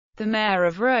The mayor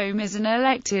of Rome is an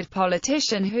elected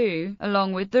politician who,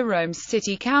 along with the Rome's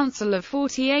city council of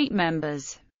 48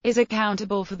 members, is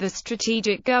accountable for the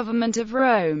strategic government of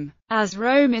Rome. As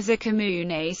Rome is a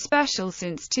comune special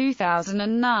since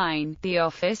 2009, the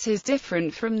office is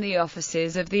different from the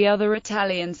offices of the other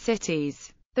Italian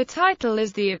cities. The title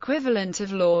is the equivalent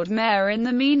of Lord Mayor in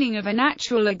the meaning of an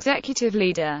actual executive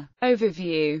leader.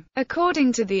 Overview.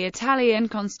 According to the Italian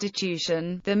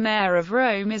constitution, the Mayor of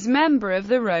Rome is member of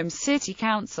the Rome City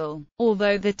Council,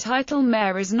 although the title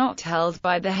Mayor is not held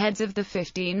by the heads of the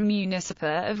 15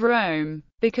 municipa of Rome,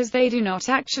 because they do not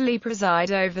actually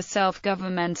preside over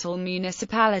self-governmental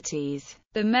municipalities.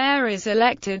 The mayor is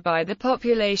elected by the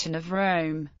population of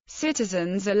Rome.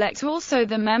 Citizens elect also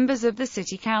the members of the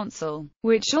city council,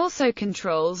 which also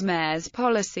controls mayor's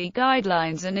policy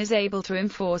guidelines and is able to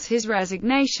enforce his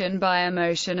resignation by a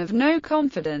motion of no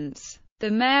confidence.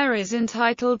 The mayor is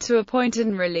entitled to appoint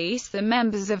and release the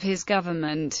members of his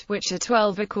government, which are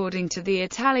 12 according to the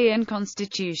Italian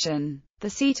constitution. The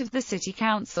seat of the city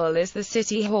council is the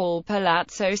city hall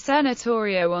Palazzo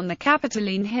Senatorio on the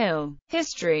Capitoline Hill.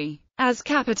 History. As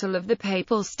capital of the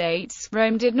Papal States,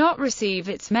 Rome did not receive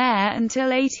its mayor until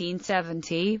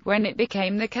 1870, when it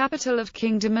became the capital of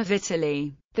Kingdom of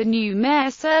Italy. The new mayor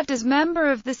served as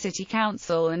member of the city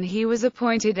council and he was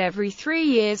appointed every 3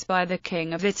 years by the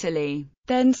King of Italy.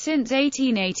 Then since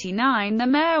 1889 the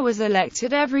mayor was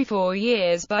elected every 4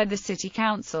 years by the city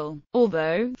council.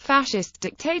 Although fascist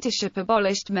dictatorship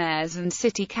abolished mayors and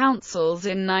city councils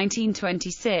in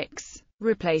 1926,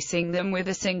 replacing them with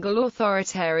a single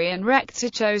authoritarian rector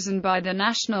chosen by the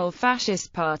National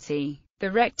Fascist Party. The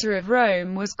rector of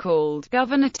Rome was called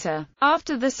governator.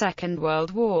 After the Second World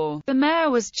War, the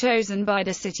mayor was chosen by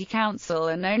the city council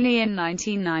and only in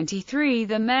 1993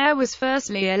 the mayor was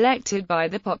firstly elected by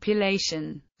the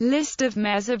population. List of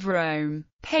mayors of Rome.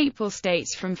 Papal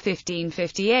States from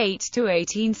 1558 to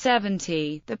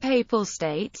 1870. The Papal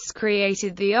States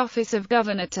created the office of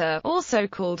governator, also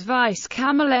called vice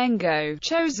camerlengo,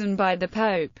 chosen by the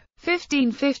Pope.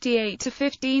 1558 to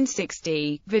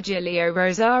 1560, Virgilio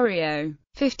Rosario.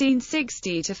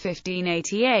 1560 to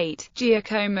 1588,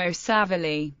 Giacomo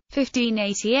Savelli.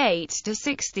 1588 to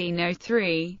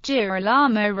 1603,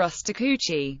 Girolamo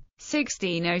Rusticucci.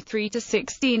 1603 to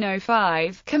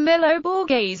 1605, Camillo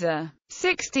Borghese.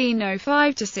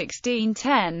 1605 to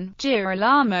 1610,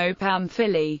 Girolamo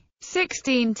Pamphili.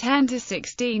 1610 to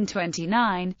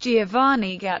 1629,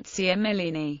 Giovanni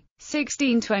Gazziamillini.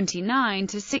 1629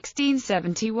 to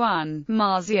 1671,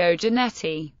 Marzio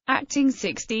Giannetti. Acting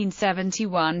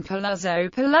 1671, Palazzo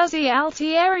Palazzi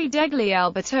Altieri degli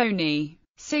Albertoni.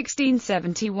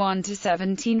 1671 to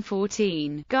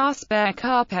 1714, Gaspare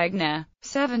Carpegna.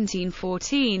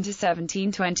 1714 to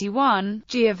 1721,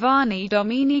 Giovanni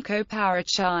Domenico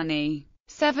Paracciani.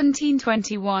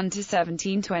 1721 to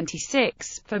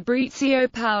 1726, Fabrizio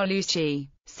Paolucci.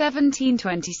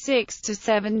 1726 to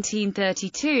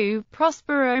 1732,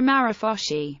 Prospero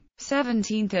Marafosci.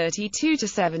 1732 to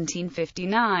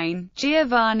 1759,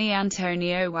 Giovanni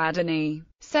Antonio Guadagni.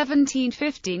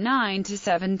 1759 to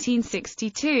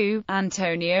 1762,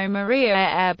 Antonio Maria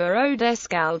Erbero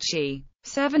Descalci.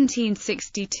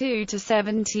 1762 to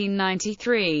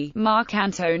 1793, Marc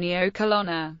Antonio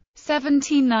Colonna.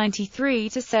 1793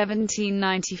 to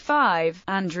 1795,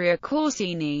 Andrea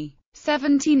Corsini.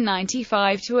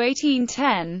 1795 to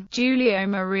 1810, Giulio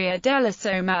Maria della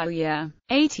Somaglia.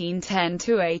 1810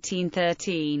 to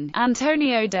 1813,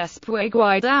 Antonio Despuig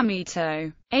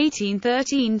Guidamito.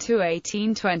 1813 to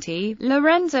 1820,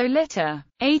 Lorenzo Litta.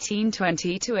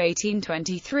 1820 to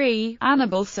 1823,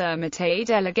 Annibal Sermate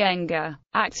della Genga.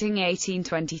 Acting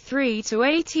 1823 to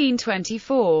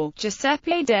 1824,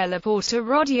 Giuseppe della Porta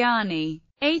Rodiani.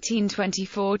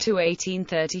 1824 to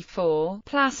 1834,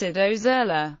 Placido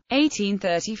Zerla.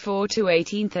 1834 to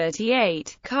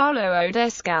 1838, Carlo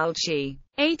Odescalchi.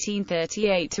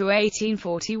 1838 to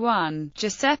 1841,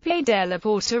 Giuseppe della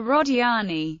Porta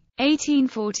Rodiani.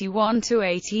 1841 to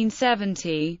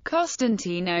 1870,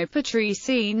 Costantino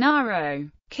Patrici Naro.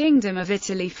 Kingdom of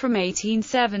Italy from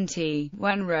 1870.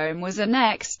 When Rome was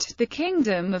annexed, the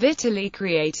Kingdom of Italy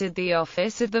created the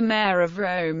office of the Mayor of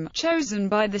Rome, chosen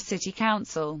by the city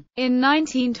council. In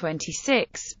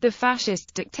 1926, the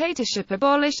fascist dictatorship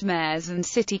abolished mayors and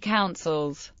city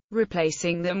councils.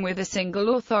 replacing them with a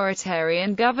single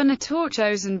authoritarian governor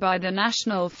chosen by the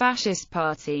National Fascist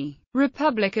Party.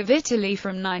 Republic of Italy.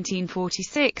 From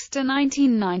 1946 to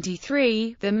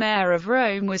 1993, the mayor of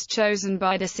Rome was chosen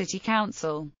by the city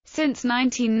council. Since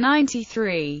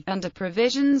 1993, under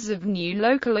provisions of new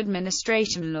local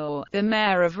administration law, the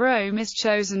mayor of Rome is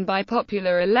chosen by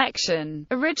popular election,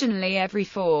 originally every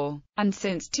 4, and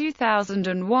since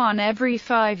 2001 every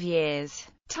 5 years.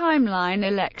 Timeline: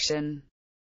 election